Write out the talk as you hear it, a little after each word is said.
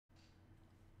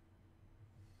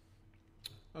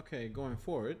Okay, going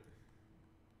forward,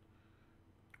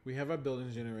 we have our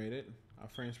buildings generated. Our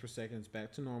frames per second is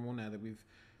back to normal now that we've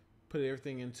put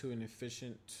everything into an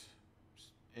efficient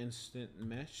instant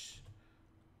mesh.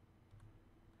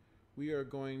 We are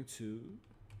going to,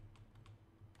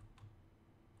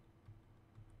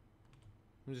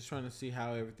 I'm just trying to see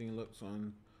how everything looks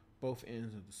on both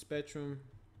ends of the spectrum.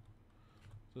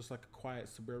 Just like a quiet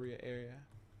suburbia area.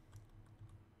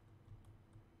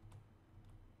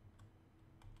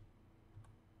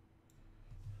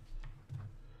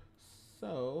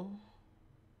 So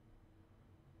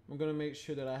I'm gonna make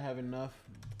sure that I have enough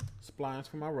splines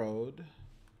for my road,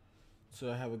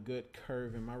 so I have a good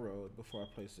curve in my road before I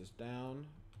place this down.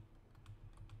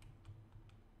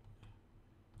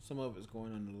 Some of it's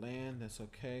going on the land, that's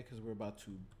okay, because we're about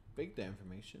to bake that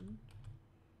information.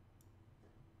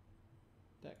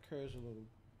 That curve's a little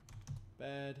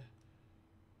bad,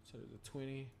 so there's a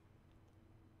 20.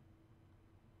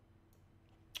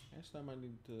 Actually, I might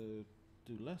need to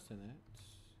do less than that.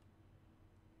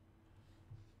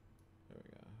 There we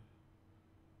go.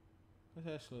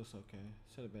 That actually looks okay.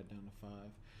 Set it back down to 5.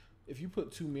 If you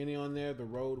put too many on there, the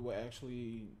road will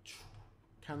actually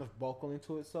kind of buckle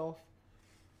into itself.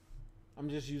 I'm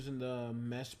just using the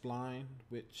mesh spline,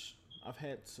 which I've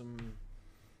had some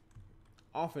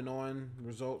off and on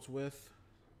results with.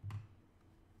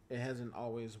 It hasn't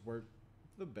always worked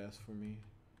the best for me,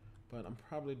 but I'm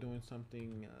probably doing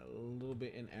something a little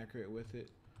bit inaccurate with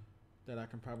it that I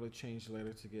can probably change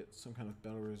later to get some kind of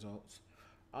better results.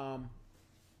 My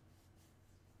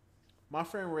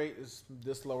frame rate is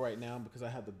this low right now because I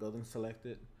have the building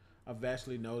selected. I've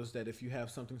actually noticed that if you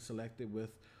have something selected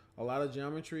with a lot of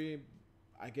geometry,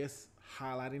 I guess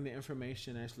highlighting the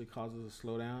information actually causes a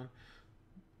slowdown.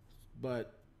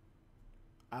 But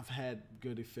I've had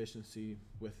good efficiency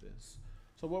with this.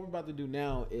 So what we're about to do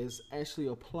now is actually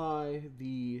apply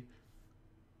the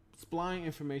spline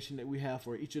information that we have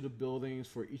for each of the buildings,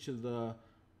 for each of the,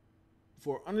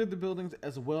 for under the buildings,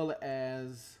 as well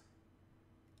as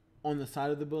on the side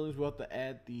of the buildings. We'll have to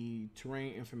add the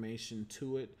terrain information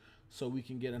to it so we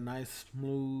can get a nice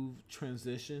smooth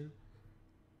transition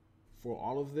for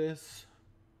all of this.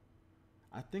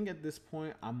 I think at this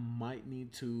point I might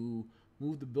need to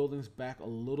move the buildings back a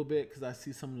little bit because I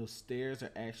see some of those stairs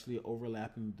are actually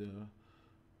overlapping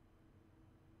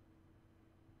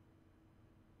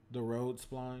the road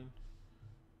spline.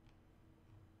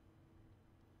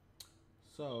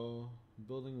 So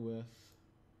building width,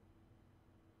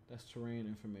 that's terrain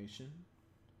information.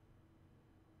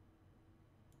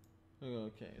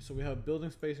 Okay, so we have building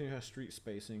spacing, we have street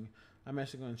spacing. I'm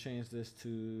actually going to change this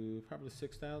to probably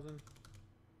 6,000.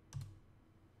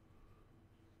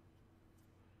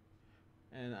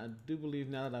 And I do believe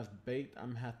now that I've baked,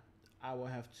 I will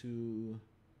have to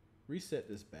reset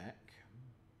this back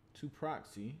to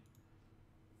proxy.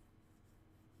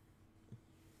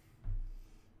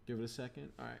 Give it a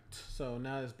second. All right, so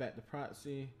now it's back to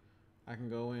proxy. I can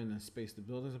go in and space the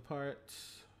buildings apart.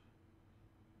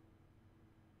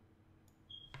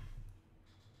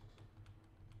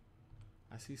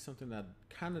 I see something that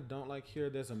I kind of don't like here.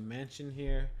 There's a mansion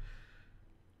here,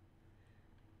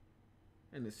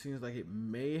 and it seems like it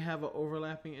may have an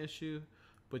overlapping issue,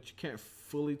 but you can't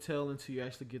fully tell until you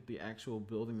actually get the actual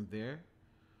building there.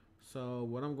 So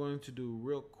what I'm going to do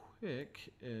real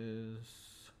quick is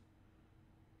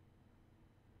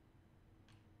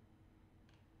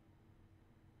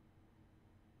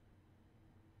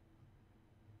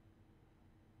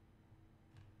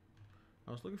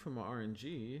I was looking for my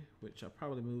RNG, which I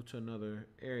probably moved to another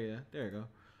area. There you go.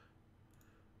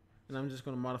 And I'm just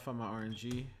going to modify my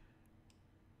RNG,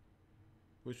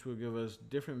 which will give us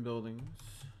different buildings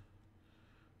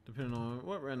depending on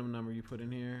what random number you put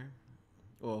in here,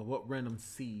 or what random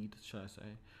seed, should I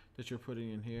say, that you're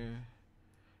putting in here.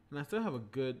 And I still have a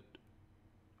good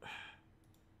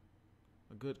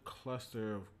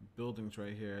cluster of buildings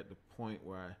right here at the point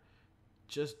where I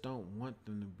just don't want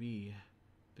them to be.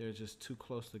 They're just too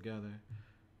close together.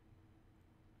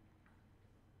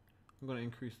 I'm going to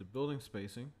increase the building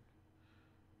spacing.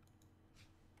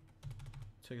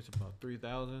 Take it to about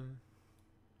 3,000.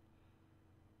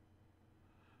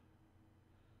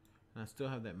 And I still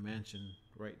have that mansion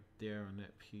right there on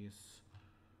that piece.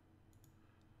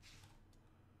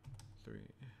 3.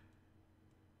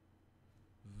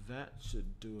 That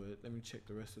should do it. Let me check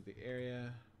the rest of the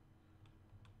area.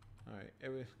 All right,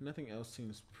 nothing else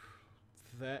seems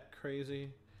that crazy.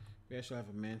 We actually have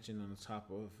a mansion on the top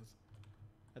of,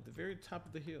 at the very top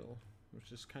of the hill,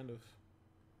 which is kind of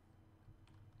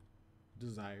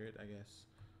desired, I guess.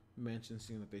 Mansions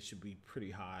seem like they should be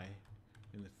pretty high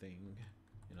in the thing,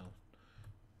 you know.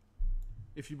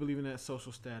 if you believe in that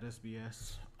social status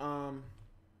BS.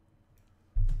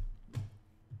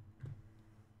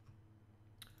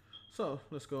 So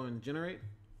let's go and generate.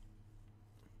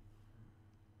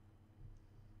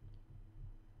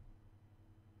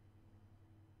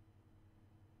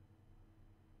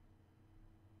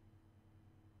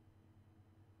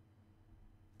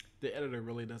 The editor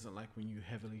really doesn't like when you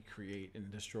heavily create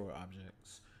and destroy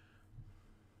objects.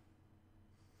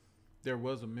 There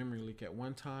was a memory leak at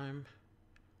one time,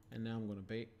 and now I'm going to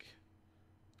bake.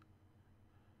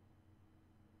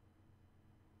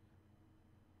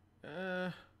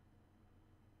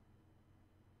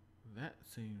 That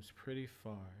seems pretty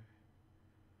far.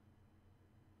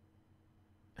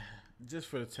 Just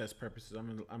for the test purposes,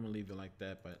 I'm gonna leave it like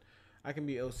that, but I can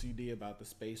be OCD about the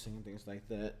spacing and things like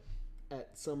that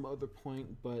at some other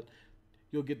point, but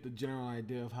you'll get the general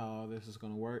idea of how this is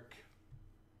gonna work.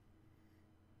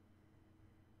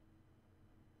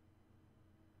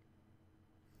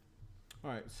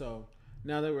 All right, so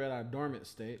now that we're at our dormant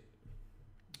state,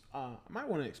 I might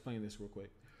want to explain this real quick.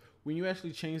 When you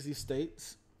actually change these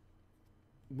states,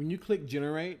 when you click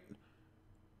generate,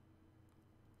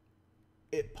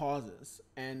 it pauses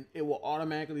and it will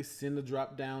automatically send the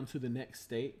drop down to the next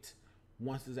state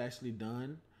once it's actually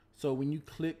done. So when you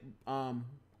click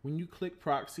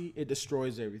proxy, it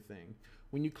destroys everything.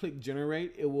 When you click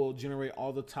generate, it will generate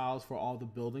all the tiles for all the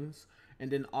buildings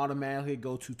and then automatically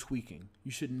go to tweaking.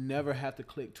 You should never have to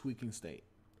click tweaking state.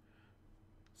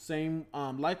 Same,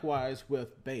 likewise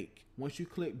with bake. Once you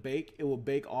click bake, it will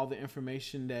bake all the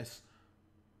information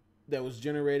that was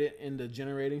generated in the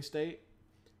generating state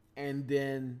and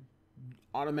then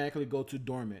automatically go to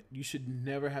dormant. You should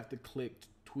never have to click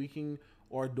tweaking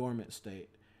or dormant state.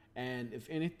 And if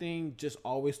anything, just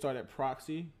always start at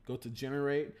proxy, go to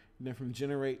generate, and then from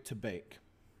generate to bake.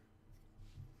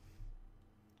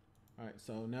 All right,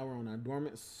 so now we're on our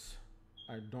dormant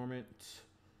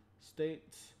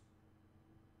state.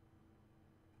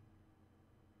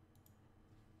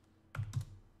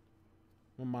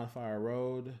 We'll modify our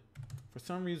road. For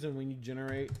some reason, when you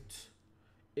generate,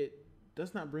 it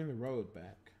does not bring the road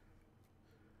back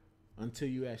until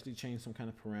you actually change some kind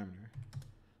of parameter.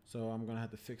 So I'm gonna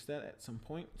have to fix that at some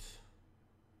point.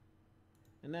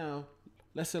 And now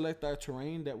let's select our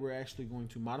terrain that we're actually going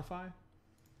to modify.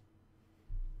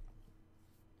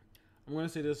 I'm gonna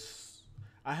say this,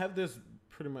 I have this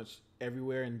pretty much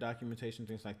everywhere in documentation,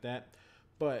 things like that.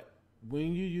 But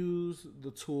when you use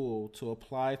the tool to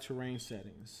apply terrain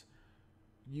settings,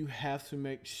 you have to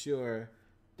make sure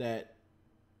that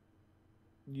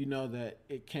you know that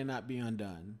it cannot be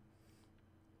undone.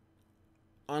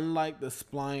 Unlike the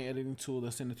spline editing tool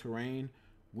that's in the terrain,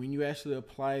 when you actually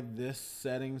apply this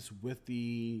settings with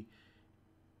the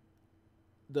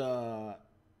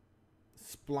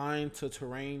spline to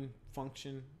terrain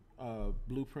function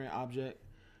blueprint object,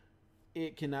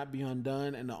 it cannot be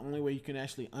undone, and the only way you can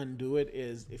actually undo it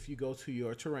is if you go to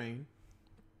your terrain,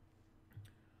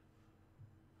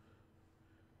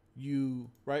 you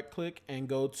right click and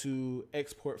go to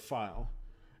export file,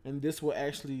 and this will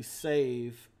actually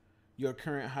save your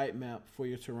current height map for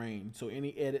your terrain. So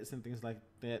any edits and things like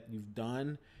that you've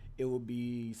done, it will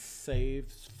be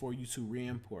saved for you to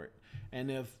re-import.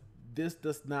 And if this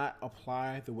does not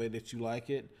apply the way that you like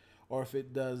it, or if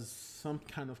it does some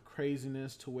kind of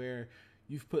craziness to where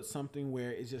you've put something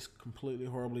where it just completely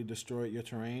horribly destroyed your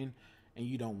terrain and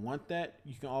you don't want that,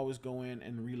 you can always go in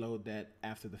and reload that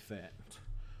after the fact.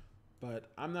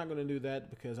 But I'm not going to do that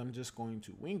because I'm just going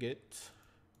to wing it.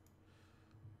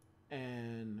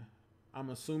 And I'm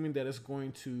assuming that it's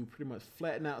going to pretty much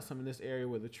flatten out some of this area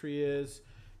where the tree is.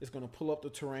 It's going to pull up the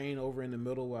terrain over in the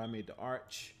middle where I made the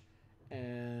arch.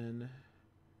 And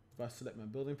if I select my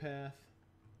building path,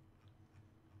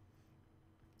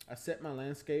 I set my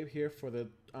landscape here for the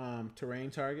terrain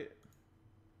target.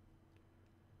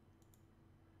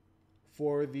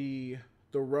 For the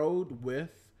road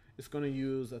width, it's going to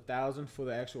use 1,000 for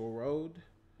the actual road.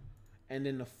 And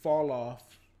then the fall off,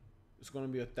 it's going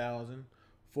to be 1,000.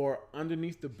 For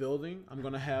underneath the building, I'm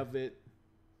going to have it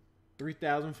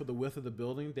 3,000 for the width of the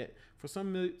building. That for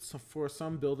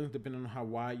some buildings, depending on how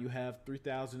wide you have,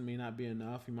 3,000 may not be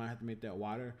enough. You might have to make that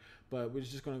wider. But we're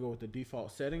just going to go with the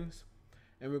default settings.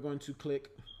 And we're going to click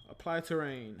Apply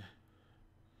Terrain.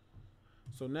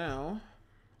 So now,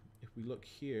 if we look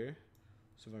here,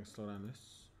 see if I can slow down this.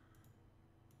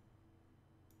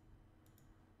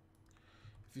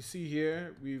 If you see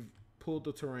here, we've pulled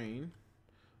the terrain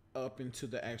up into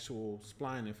the actual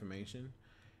spline information.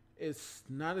 It's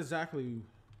not exactly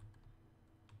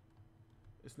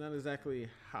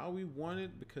how we want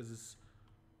it because it's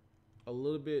a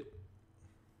little bit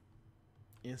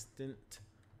instant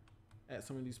at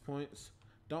some of these points.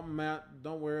 Don't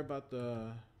worry about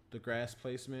the grass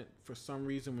placement. For some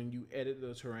reason, when you edit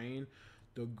the terrain,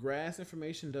 the grass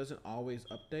information doesn't always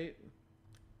update.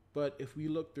 But if we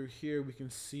look through here, we can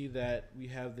see that we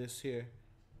have this here.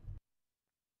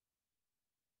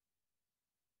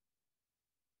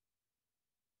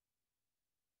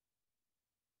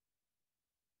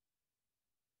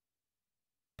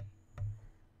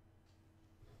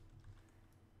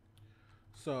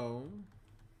 So,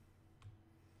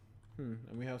 and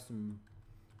we have some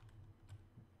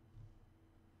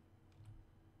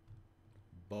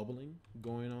bubbling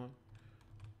going on.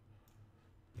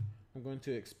 I'm going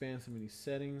to expand some of these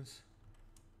settings.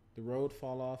 The road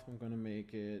fall off, I'm going to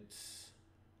make it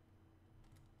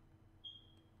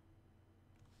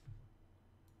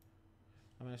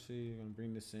I'm actually going to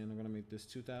bring this in. I'm going to make this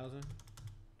 2000. I'm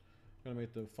going to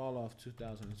make the fall off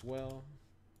 2000 as well.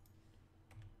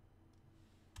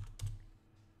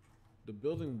 The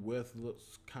building width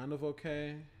looks kind of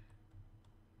okay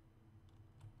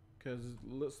because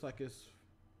it looks like it's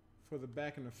for the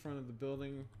back and the front of the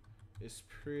building. It's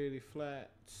pretty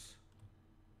flat.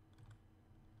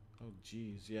 Oh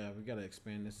geez, yeah, we gotta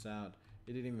expand this out.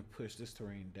 It didn't even push this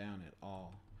terrain down at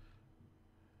all.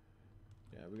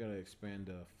 Yeah, we gotta expand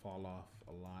the fall off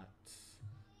a lot.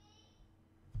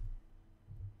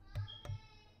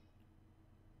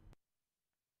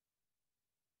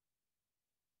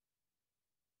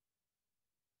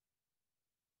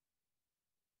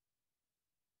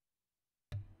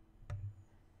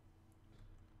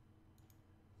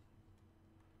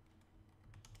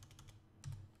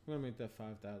 I'm gonna make that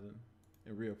 5,000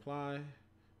 and reapply.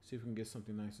 See if we can get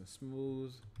something nice and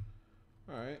smooth.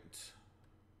 All right,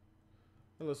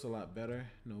 that looks a lot better.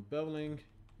 No beveling.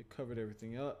 It covered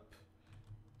everything up.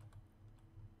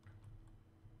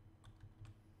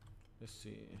 Let's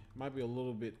see. Might be a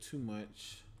little bit too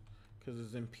much because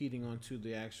it's impeding onto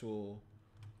the actual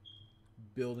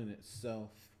building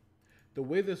itself. The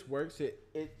way this works,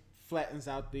 it flattens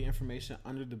out the information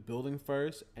under the building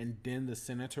first and then the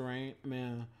center terrain,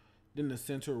 then the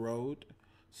center road.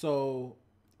 So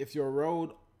if your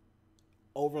road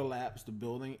overlaps the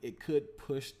building, it could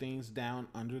push things down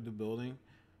under the building.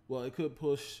 Well, it could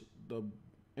push the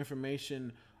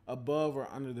information above or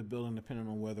under the building depending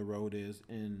on where the road is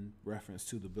in reference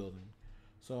to the building.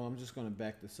 So I'm just going to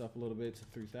back this up a little bit to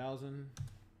 3,000.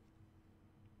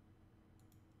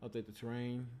 Update the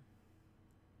terrain.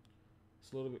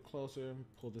 It's a little bit closer.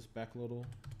 Pull this back a little.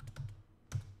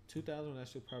 2,000, that's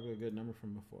actually probably a good number from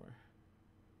before.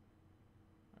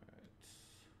 All right,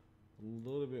 a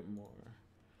little bit more.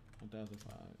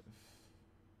 1,005.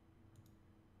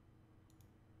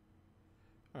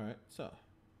 All right, so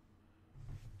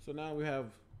now we have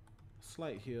a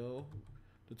slight hill.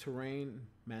 The terrain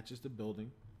matches the building.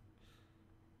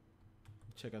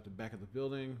 Check out the back of the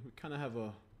building. We kind of have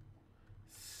a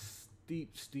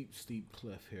steep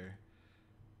cliff here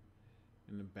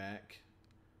in the back.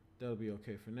 That'll be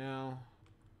okay for now.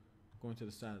 Going to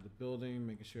the side of the building,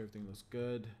 making sure everything looks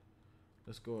good.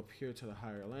 Let's go up here to the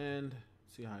higher land.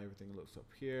 See how everything looks up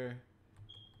here.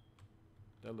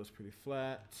 That looks pretty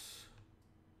flat.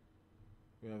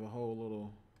 We have a whole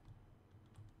little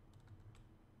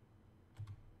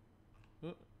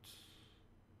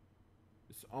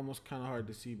it's almost kind of hard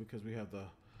to see because we have the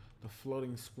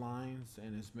floating splines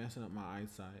and it's messing up my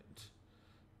eyesight.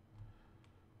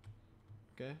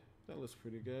 Okay, that looks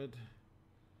pretty good.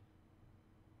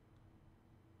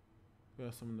 We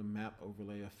have some of the map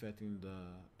overlay affecting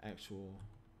the actual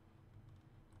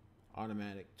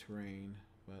automatic terrain,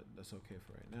 but that's okay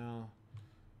for right now.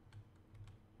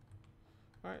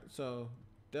 All right, so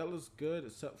that looks good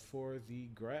except for the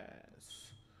grass.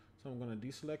 So I'm going to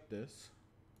deselect this.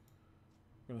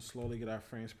 We're going to slowly get our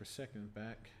frames per second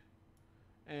back.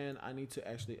 And I need to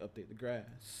actually update the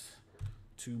grass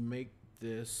to make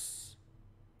this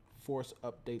force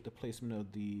update the placement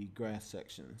of the grass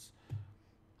sections.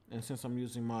 And since I'm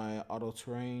using my auto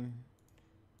terrain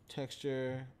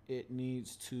texture, it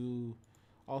needs to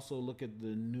also look at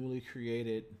the newly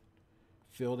created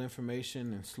field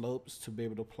information and slopes to be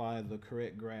able to apply the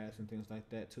correct grass and things like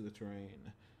that to the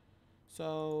terrain.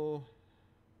 So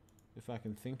if I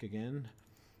can think again,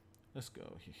 let's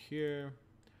go here.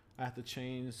 I have to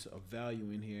change a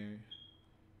value in here.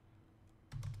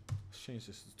 Let's change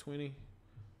this to 20.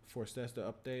 Force that's the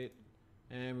update.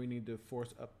 And we need to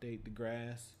force update the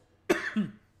grass.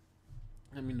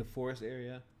 I mean the forest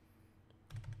area.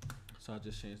 So I'll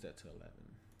just change that to 11.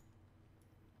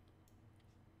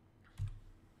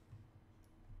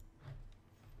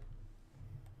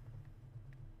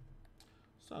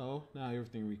 So now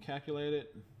everything recalculated.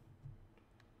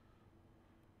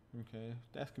 Okay,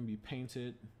 that can be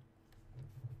painted.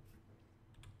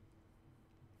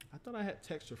 I thought I had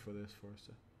texture for this for us.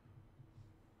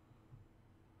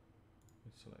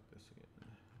 Let's select this again.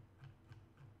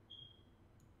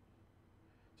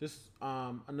 Just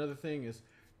another thing is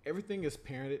everything is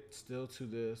parented still to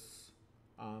this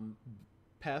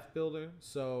path builder.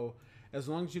 So as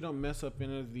long as you don't mess up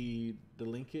any of the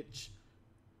linkage,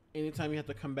 anytime you have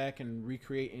to come back and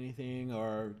recreate anything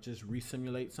or just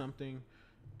resimulate something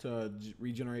to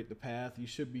regenerate the path, you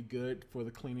should be good for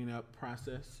the cleaning up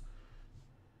process.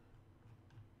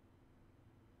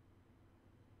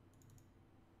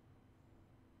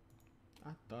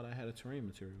 I thought I had a terrain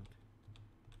material.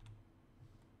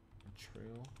 A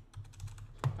trail.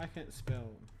 I can't spell.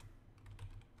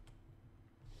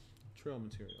 Trail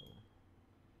material.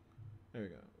 There we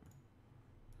go.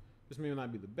 This may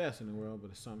not be the best in the world,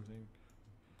 but it's something.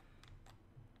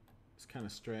 It's kind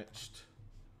of stretched.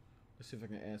 Let's see if I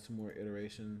can add some more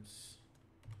iterations.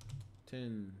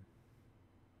 10.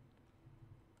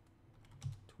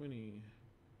 20.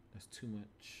 That's too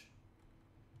much.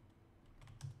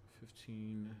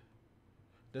 15.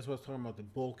 That's what I was talking about, the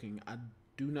bulking. I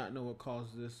do not know what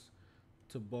caused this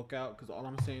to bulk out, because all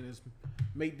I'm saying is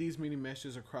make these many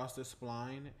meshes across this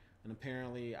spline, and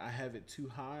apparently I have it too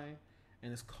high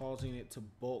and it's causing it to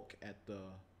bulk at the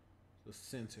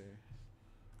center.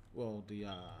 Well, the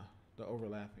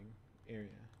overlapping area.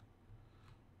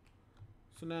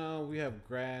 So now we have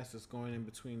grass that's going in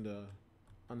between the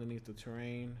underneath the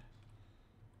terrain.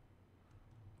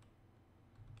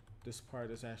 This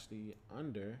part is actually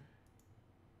under.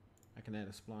 I can add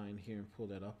a spline here and pull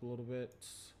that up a little bit.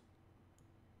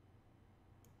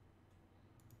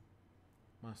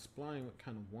 My spline went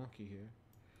kind of wonky here.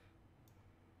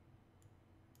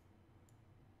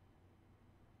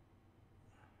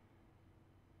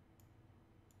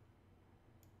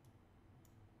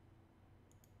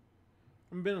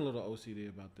 I'm being a little OCD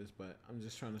about this, but I'm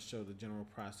just trying to show the general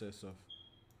process of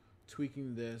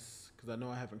tweaking this, because I know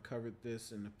I haven't covered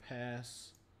this in the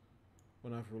past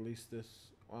when I've released this.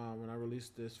 When I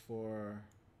released this for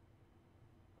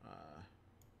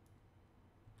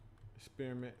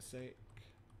experiment sake,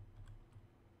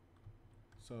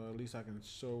 so at least I can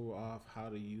show off how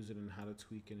to use it and how to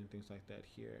tweak it and things like that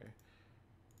here.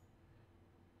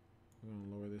 I'm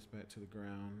gonna lower this back to the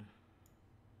ground.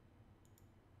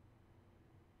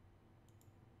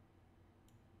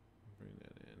 Bring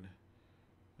that in.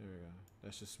 There we go.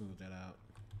 Let's just smooth that out.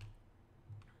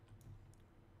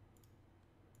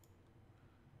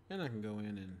 And I can go in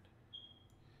and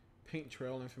paint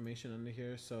trail information under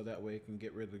here so that way it can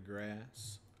get rid of the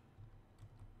grass.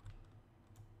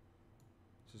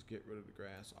 Just get rid of the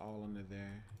grass all under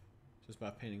there just by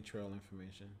painting trail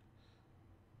information.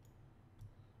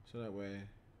 So that way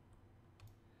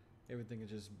everything can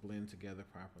just blend together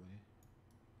properly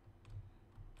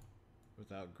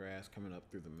without grass coming up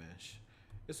through the mesh.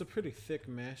 It's a pretty thick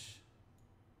mesh.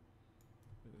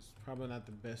 It's probably not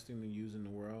the best thing to use in the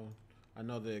world. I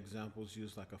know the examples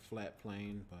use like a flat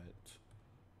plane, but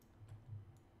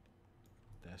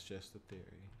that's just the theory.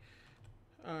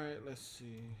 Alright, let's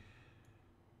see.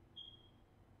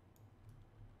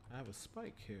 I have a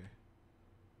spike here.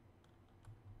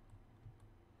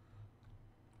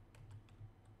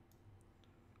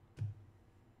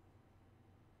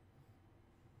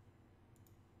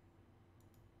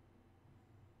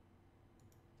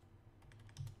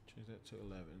 Change that to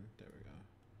 11. There we go.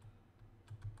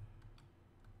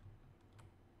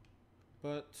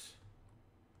 But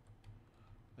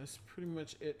that's pretty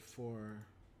much it for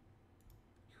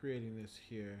creating this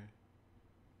here.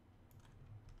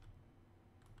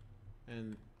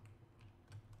 And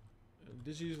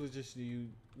this usually just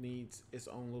needs its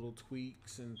own little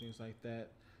tweaks and things like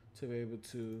that to be able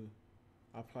to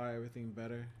apply everything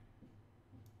better.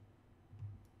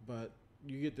 But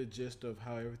you get the gist of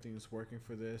how everything's working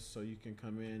for this, so you can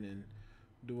come in and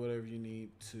do whatever you need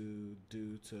to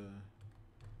do to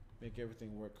make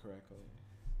everything work correctly.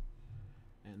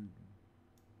 And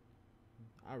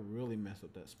I really messed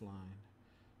up that spline.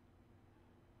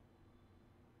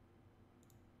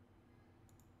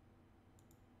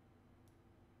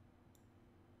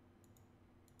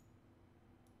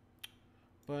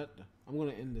 But I'm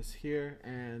going to end this here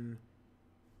and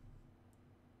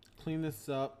clean this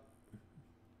up.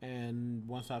 And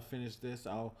once I finish this,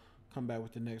 I'll come back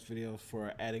with the next video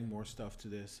for adding more stuff to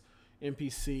this.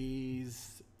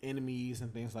 NPCs, enemies,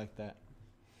 and things like that.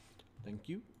 Thank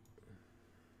you.